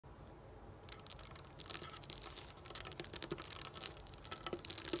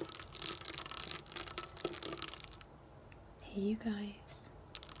Hey you guys,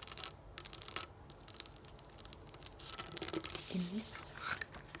 in this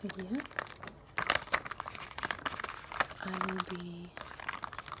video I will be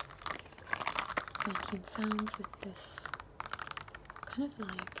making sounds with this kind of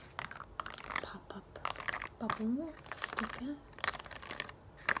like pop-up bubble sticker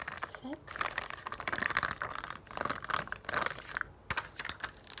set.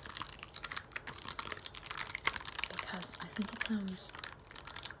 Because I think it sounds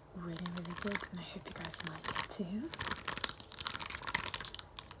really good and I hope you guys like it too.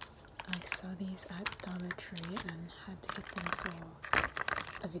 I saw these at Dollar Tree and had to get them for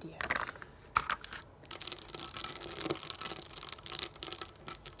a video.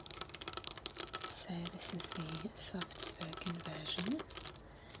 So this is the soft spoken version.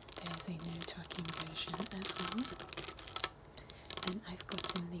 There's a no talking version as well. And I've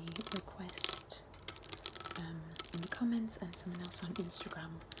gotten the request in the comments, and someone else on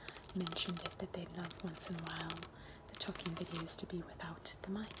Instagram mentioned it, that they love once in a while the talking videos to be without the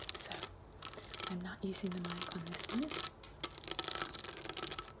mic. So I'm not using the mic on this one.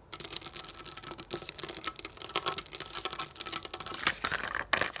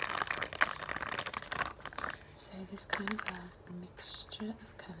 So there's kind of a mixture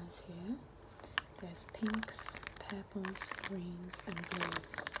of colours here. There's pinks, purples, greens and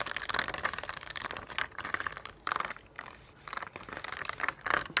blues.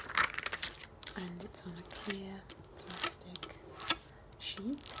 And it's on a clear plastic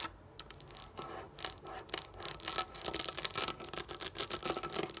sheet.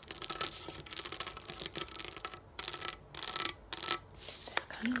 There's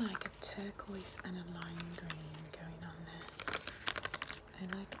kind of like a turquoise and a lime green going on there.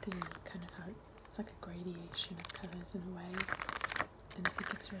 I like the kind of how it's like a gradation of colours in a way, and I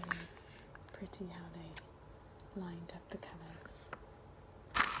think it's really pretty how they lined up the colours.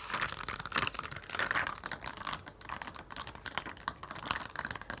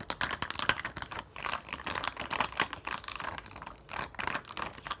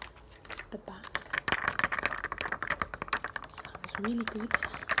 The back sounds really good.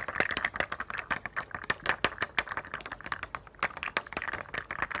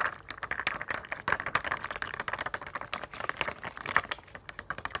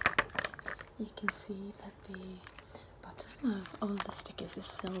 You can see that the bottom of all the stickers is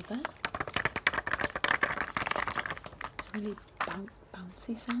silver. It's a really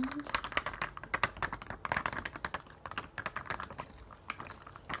bouncy sound.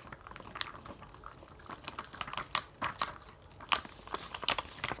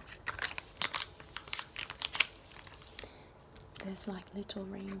 There's like little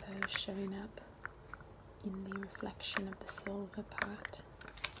rainbows showing up in the reflection of the silver part.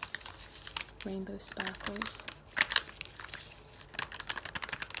 Rainbow sparkles.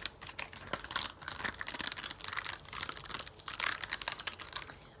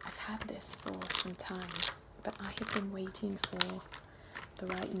 I've had this for some time, but I have been waiting for the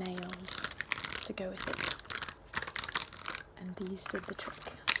right nails to go with it, and these did the trick.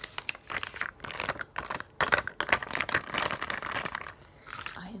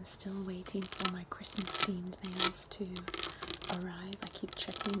 I am still waiting for my Christmas themed nails to arrive. I keep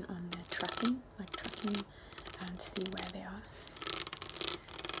checking on their tracking, to see where they are.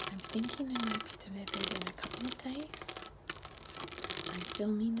 I'm thinking they might be delivered in a couple of days. I'm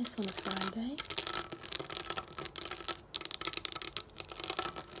filming this on a Friday.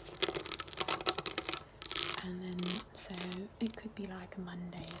 And then, so it could be like a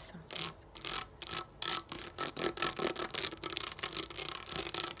Monday or something.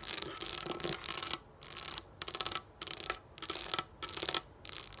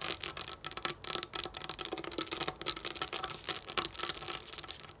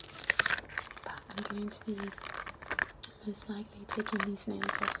 I'm going to be most likely taking these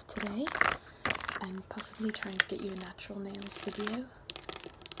nails off today and possibly trying to get you a natural nails video.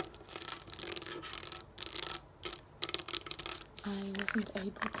 I wasn't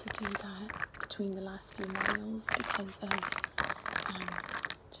able to do that between the last few nails because of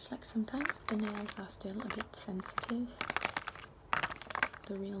just like sometimes the nails are still a bit sensitive,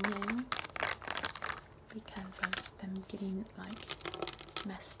 the real nail, because of them getting like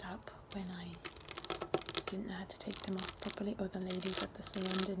messed up when I didn't know how to take them off properly, or the ladies at the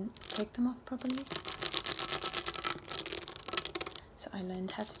salon didn't take them off properly. So I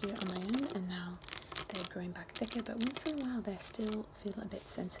learned how to do it on my own, and now they're growing back thicker, but once in a while they still feel a bit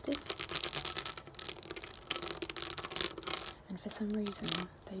sensitive. And for some reason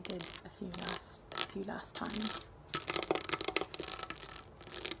they did a few last times.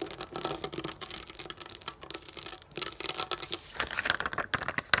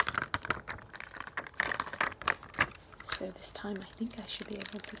 so this time I think I should be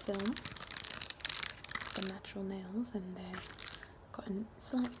able to film the natural nails, and they've gotten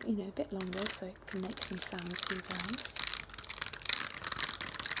slightly, a bit longer, so it can make some sounds for you guys.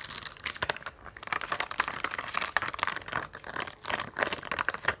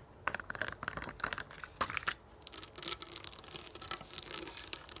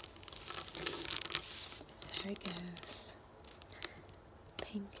 So here it goes.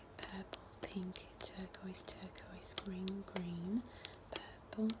 Pink, purple, pink, turquoise, turquoise, green, green,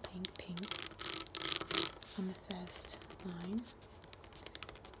 purple, pink, pink on the first line.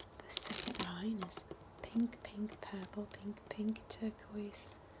 The second line is pink, pink, purple, pink, pink,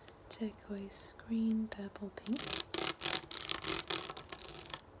 turquoise, turquoise, green, purple, pink.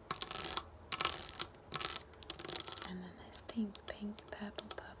 And then there's pink, pink, purple,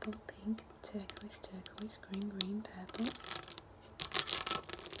 purple, pink, turquoise, turquoise, green, green, purple.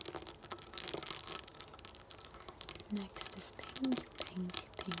 Next is pink, pink,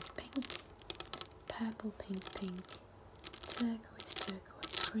 pink, pink, purple, pink, pink, turquoise,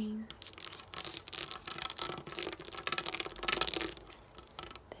 turquoise, green.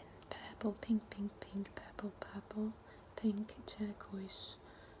 Then purple, pink, pink, pink, purple, purple, pink, turquoise,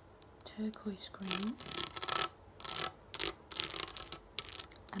 turquoise, green.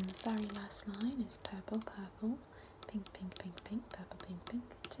 And the very last line is purple, purple, pink, pink, pink, pink, purple, pink, pink,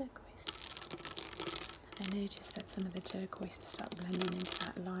 turquoise. I noticed that some of the turquoises start blending into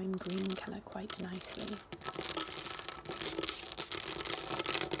that lime green colour quite nicely.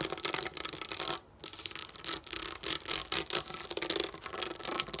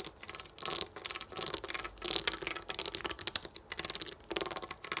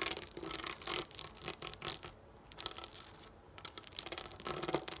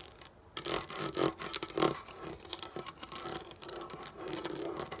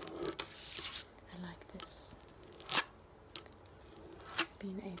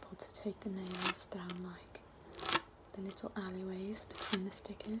 Being able to take the nails down like the little alleyways between the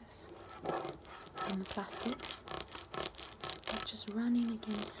stickers and the plastic, but just running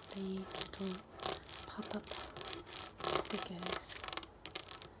against the little pop-up stickers,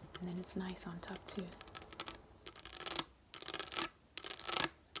 and then it's nice on top too.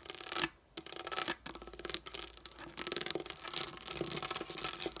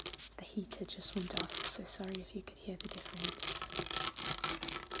 The heater just went off, so sorry if you could hear the difference.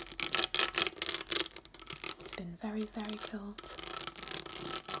 It's been very, very cold.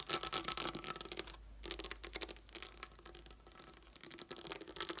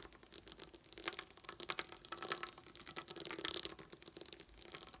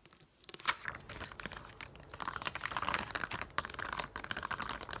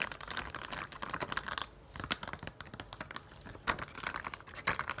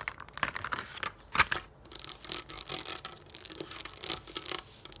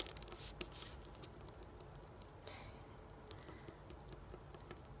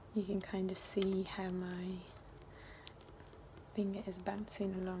 You can kind of see how my finger is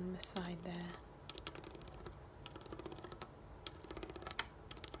bouncing along the side there.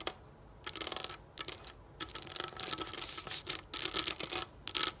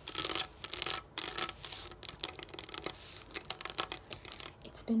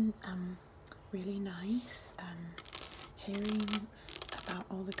 It's been really nice hearing about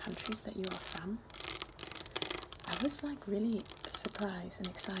all the countries that you are from. I was like really surprised and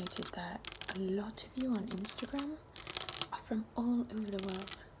excited that a lot of you on Instagram are from all over the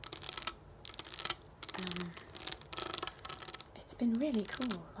world. It's been really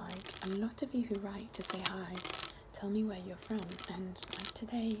cool. Like, a lot of you who write to say hi tell me where you're from, and like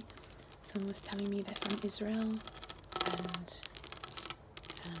today someone was telling me they're from Israel, and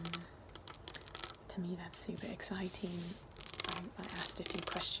to me that's super exciting. I asked a few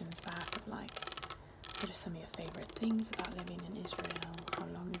questions back of like, what are some of your favourite things about living in Israel? How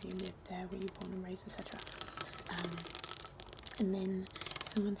long have you lived there? Were you born and raised, etc.? And then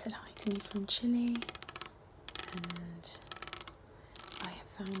someone said hi to me from Chile, and I have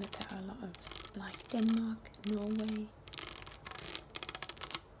found that there are a lot of like Denmark, Norway,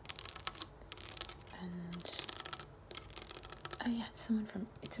 and oh yeah, someone from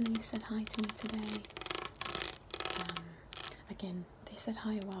Italy said hi to me today. Again, they said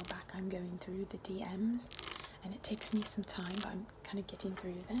hi a while back. I'm going through the DMs and it takes me some time, but I'm kind of getting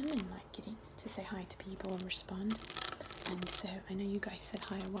through them and like getting to say hi to people and respond. And so I know you guys said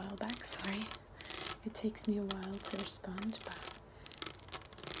hi a while back, sorry. It takes me a while to respond, but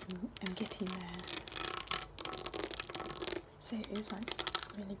I'm getting there. So it was like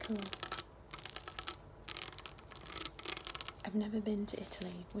really cool. I've never been to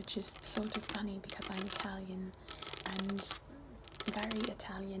Italy, which is sort of funny because I'm Italian and very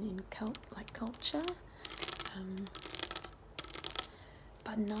Italian in culture,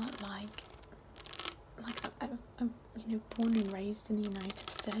 but not like I'm born and raised in the United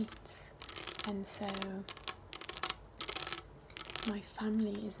States, and so my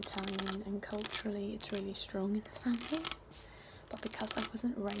family is Italian, and culturally it's really strong in the family. But because I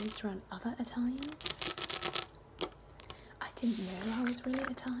wasn't raised around other Italians, I didn't know I was really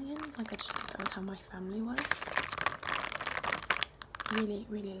Italian. Like, I just thought that was how my family was. Really,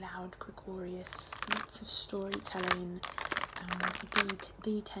 really loud, gregarious, lots of storytelling,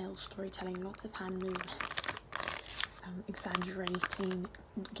 detailed storytelling, lots of hand movements, exaggerating,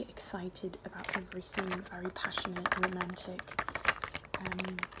 get excited about everything, very passionate, romantic.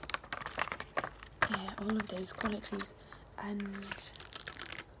 Yeah, all of those qualities. And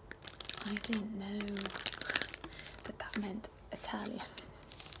I didn't know that meant Italian.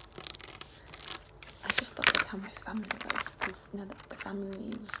 I just thought that's how my family was, because now that the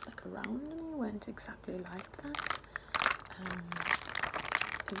families like around me weren't exactly like that.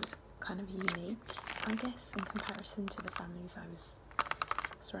 It was kind of unique, I guess, in comparison to the families I was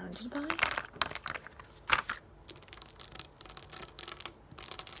surrounded by.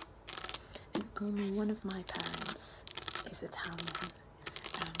 And only one of my parents is Italian.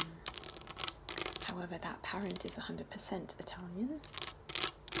 However, that parent is 100% Italian,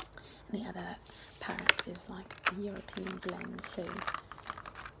 and the other parent is like a European blend, so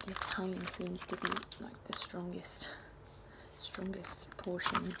the Italian seems to be like the strongest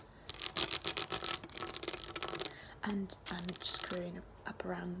portion. And just growing up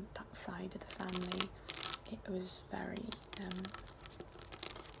around that side of the family, it was very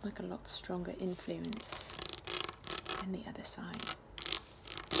like a lot stronger influence than the other side.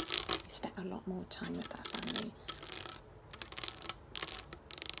 We spent a lot more time with that family.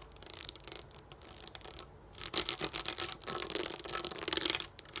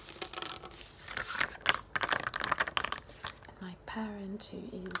 And my parent, who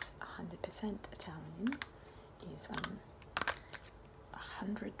is 100% Italian, is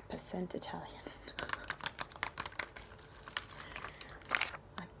 100% Italian.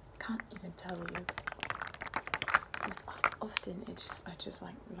 I can't even tell you. Often I just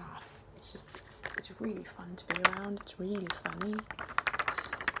like laugh. It's really fun to be around. It's really funny.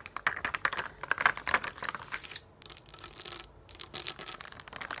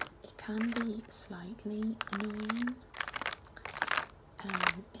 It can be slightly annoying,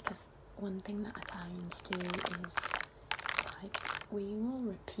 because one thing that Italians do is like we will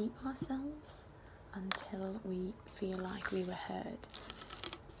repeat ourselves until we feel like we were heard.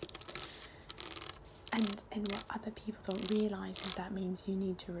 And what other people don't realise is that means you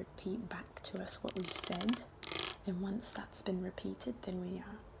need to repeat back to us what we've said. And once that's been repeated, then we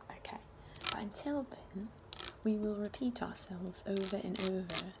are okay. But until then, we will repeat ourselves over and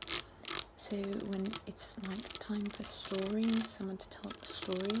over. So when it's like time for stories, someone to tell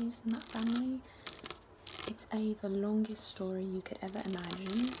stories in that family, it's the longest story you could ever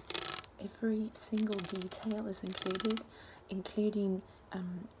imagine. Every single detail is included, including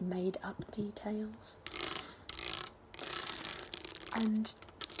made up details. And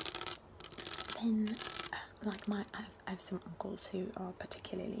then, like I have some uncles who are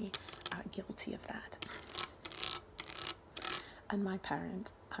particularly guilty of that. And my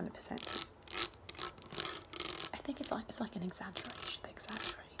parent, 100%. I think it's like an exaggeration. They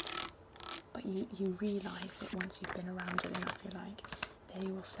exaggerate, but you realise it once you've been around it enough. You're like, they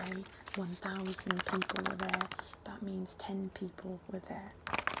will say 1,000 people were there. That means 10 people were there.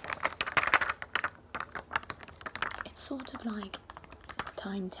 It's sort of like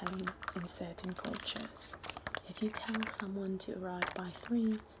time telling in certain cultures. If you tell someone to arrive by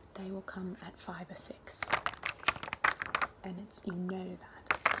 3, they will come at 5 or 6, and you know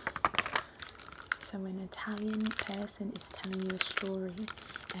that. So when an Italian person is telling you a story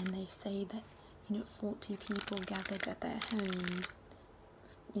and they say that 40 people gathered at their home,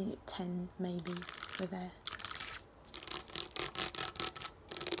 10 maybe were there.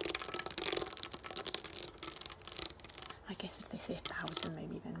 I guess if they say 1,000,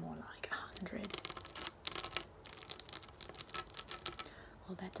 maybe then more like 100.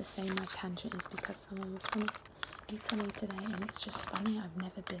 All that to say, my tangent is because someone was from Italy today, and it's just funny, I've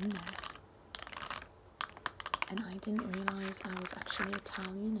never been there. And I didn't realise I was actually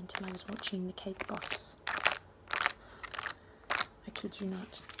Italian until I was watching The Cake Boss. I kid you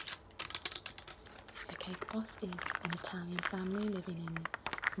not. The Cake Boss is an Italian family living in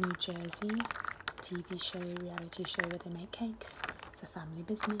New Jersey. TV show, reality show where they make cakes. It's a family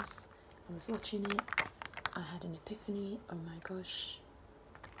business. I was watching it. I had an epiphany. Oh my gosh,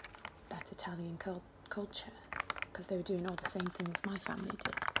 that's Italian culture. because they were doing all the same things my family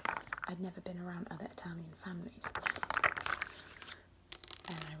did. I'd never been around other Italian families.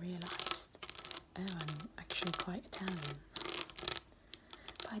 And I realised, oh, I'm actually quite Italian.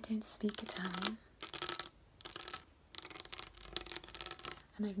 But I don't speak Italian.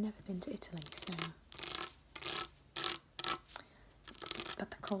 And I've never been to Italy, so... But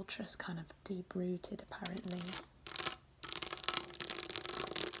the culture is kind of deep-rooted, apparently.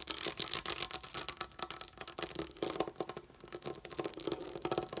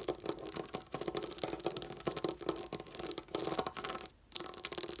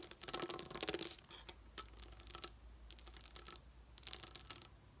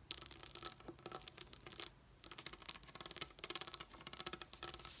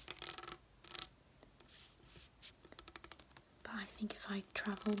 I think if I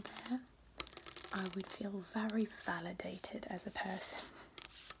travelled there, I would feel very validated as a person.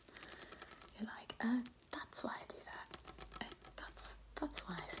 You're like, that's why I do that. That's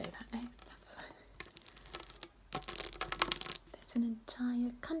why I say that. That's why. There's an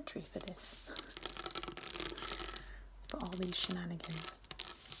entire country for this. For all these shenanigans.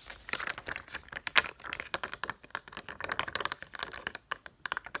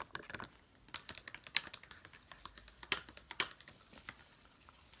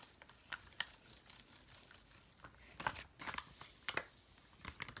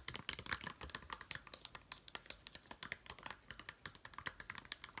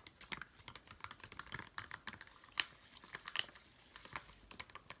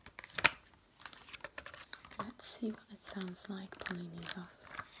 Let's see what it sounds like pulling these off.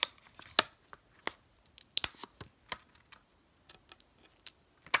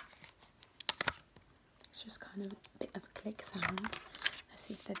 It's just kind of a bit of a click sound. Let's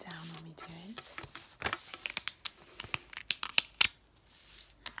see if they're down when we do it.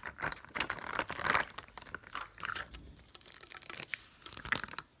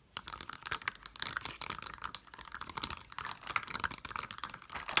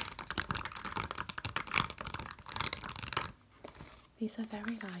 These are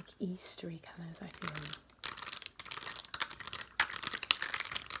very like Eastery colours, I feel.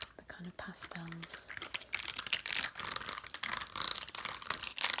 The kind of pastels.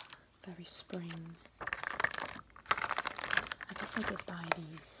 Very spring. I guess I did buy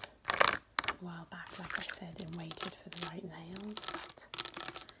these a while back, like I said, and waited for the right nails, but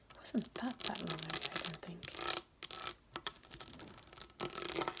it wasn't that long ago, I don't think.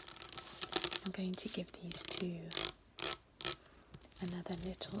 I'm going to give these to another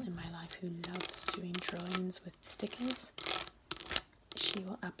little in my life who loves doing drawings with stickers. She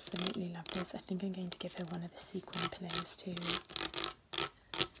will absolutely love this. I think I'm going to give her one of the sequin pillows too.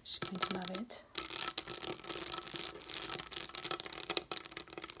 She's going to love it.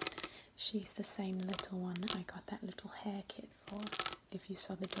 She's the same little one that I got that little hair kit for. If you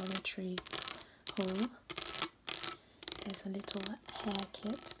saw the Dollar Tree haul, there's a little hair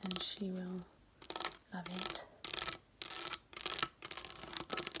kit and she will love it.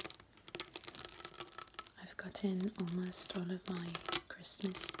 I've gotten almost all of my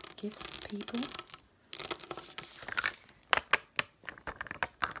Christmas gifts for people.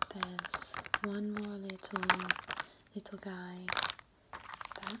 There's one more little guy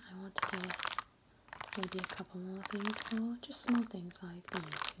that I want to get maybe a couple more things for, just small things like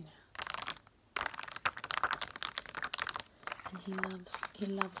these, you know. And he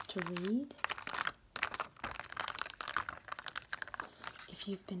loves to read. If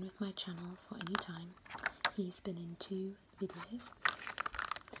you've been with my channel for any time, he's been in 2 videos.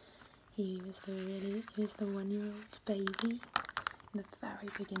 He was the 1-year-old baby in the very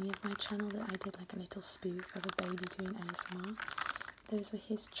beginning of my channel that I did like a little spoof of a baby doing ASMR. Those were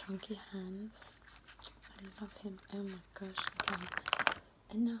his chunky hands. I love him. Oh my gosh, okay.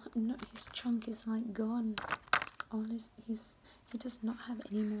 And now his chunk is like gone. He does not have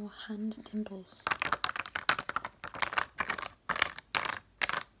any more hand dimples.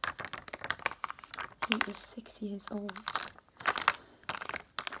 He is 6 years old.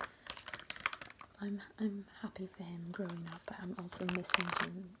 I'm happy for him growing up, but I'm also missing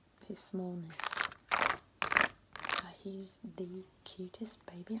his smallness. He's the cutest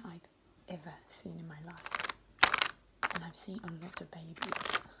baby I've ever seen in my life. And I've seen a lot of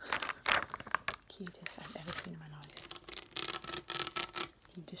babies. Cutest I've ever seen in my life.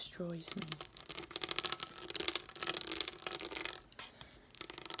 He destroys me.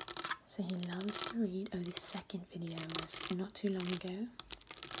 So he loves to read. Oh, the second video was not too long ago.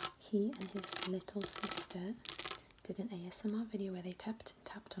 He and his little sister did an ASMR video where they tapped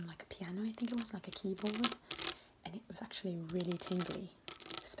on like a piano, I think it was, like a keyboard, and it was actually really tingly,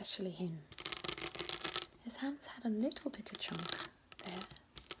 especially him. His hand's had a little bit of chunk there.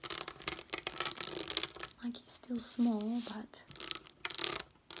 Like he's still small, but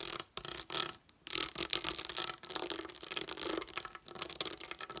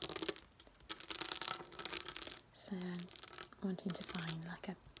so wanting to find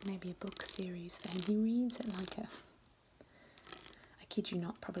like maybe a book series for him. He reads at like I kid you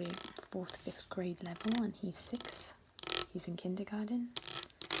not, probably 4th, 5th grade level, and he's 6. He's in kindergarten.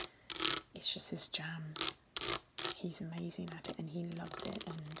 It's just his jam. He's amazing at it and he loves it,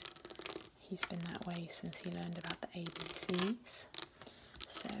 and he's been that way since he learned about the ABCs.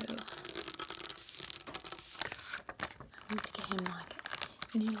 So I want to get him like,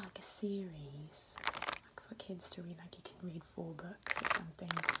 like a series like for kids to read, like you can read 4 books or something.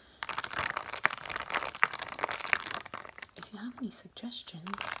 If you have any suggestions,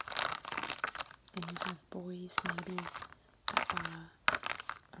 then you have boys maybe that are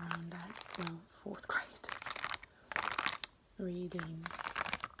around that, well, 4th grade reading,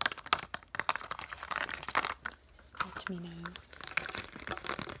 let me know.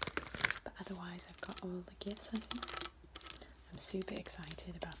 But otherwise I've got all the gifts, I think. I'm super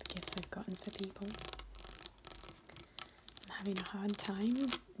excited about the gifts I've gotten for people. I'm having a hard time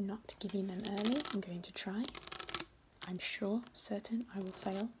not giving them early. I'm going to try. I'm sure, certain I will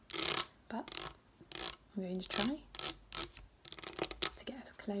fail, but I'm going to try to get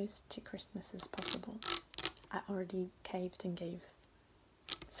as close to Christmas as possible. I already caved and gave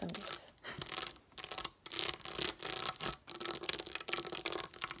some gifts.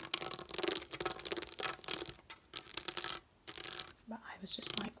 But I was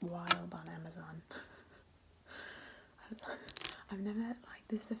just like wild on Amazon. I've never, like,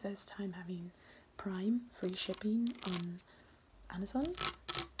 this is the first time having Prime free shipping on Amazon,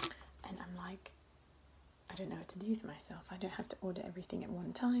 and I'm like, I don't know what to do with myself. I don't have to order everything at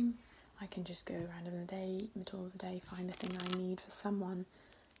one time. I can just go random the day, middle of the day, find the thing I need for someone,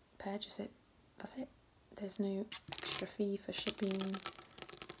 purchase it, that's it. There's no extra fee for shipping.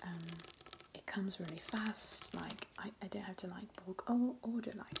 It comes really fast, like I don't have to like bulk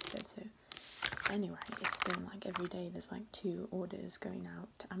order like I said. So anyway, it's been like every day there's like 2 orders going out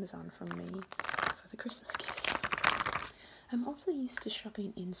to Amazon from me for the Christmas gifts. I'm also used to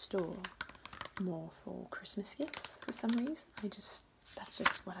shopping in store more for Christmas gifts for some reason. That's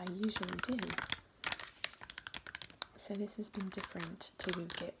just what I usually do. So this has been different to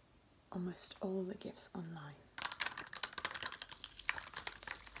get almost all the gifts online.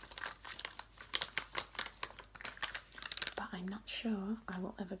 But I'm not sure I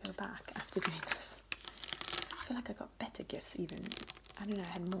will ever go back after doing this. I feel like I got better gifts even. I don't know,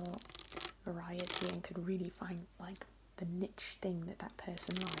 I had more variety and could really find like the niche thing that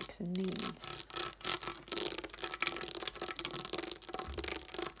person likes and needs.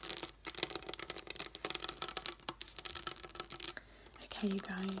 Okay, you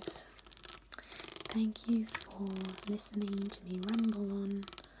guys, thank you for listening to me ramble on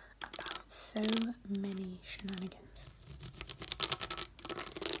about so many shenanigans.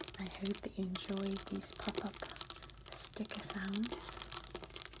 I hope that you enjoyed these pop-up sticker sounds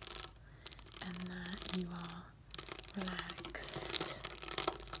and that you are relaxed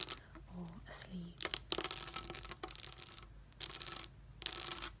or asleep.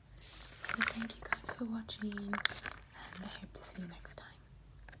 So thank you guys for watching, and I hope to see you next time.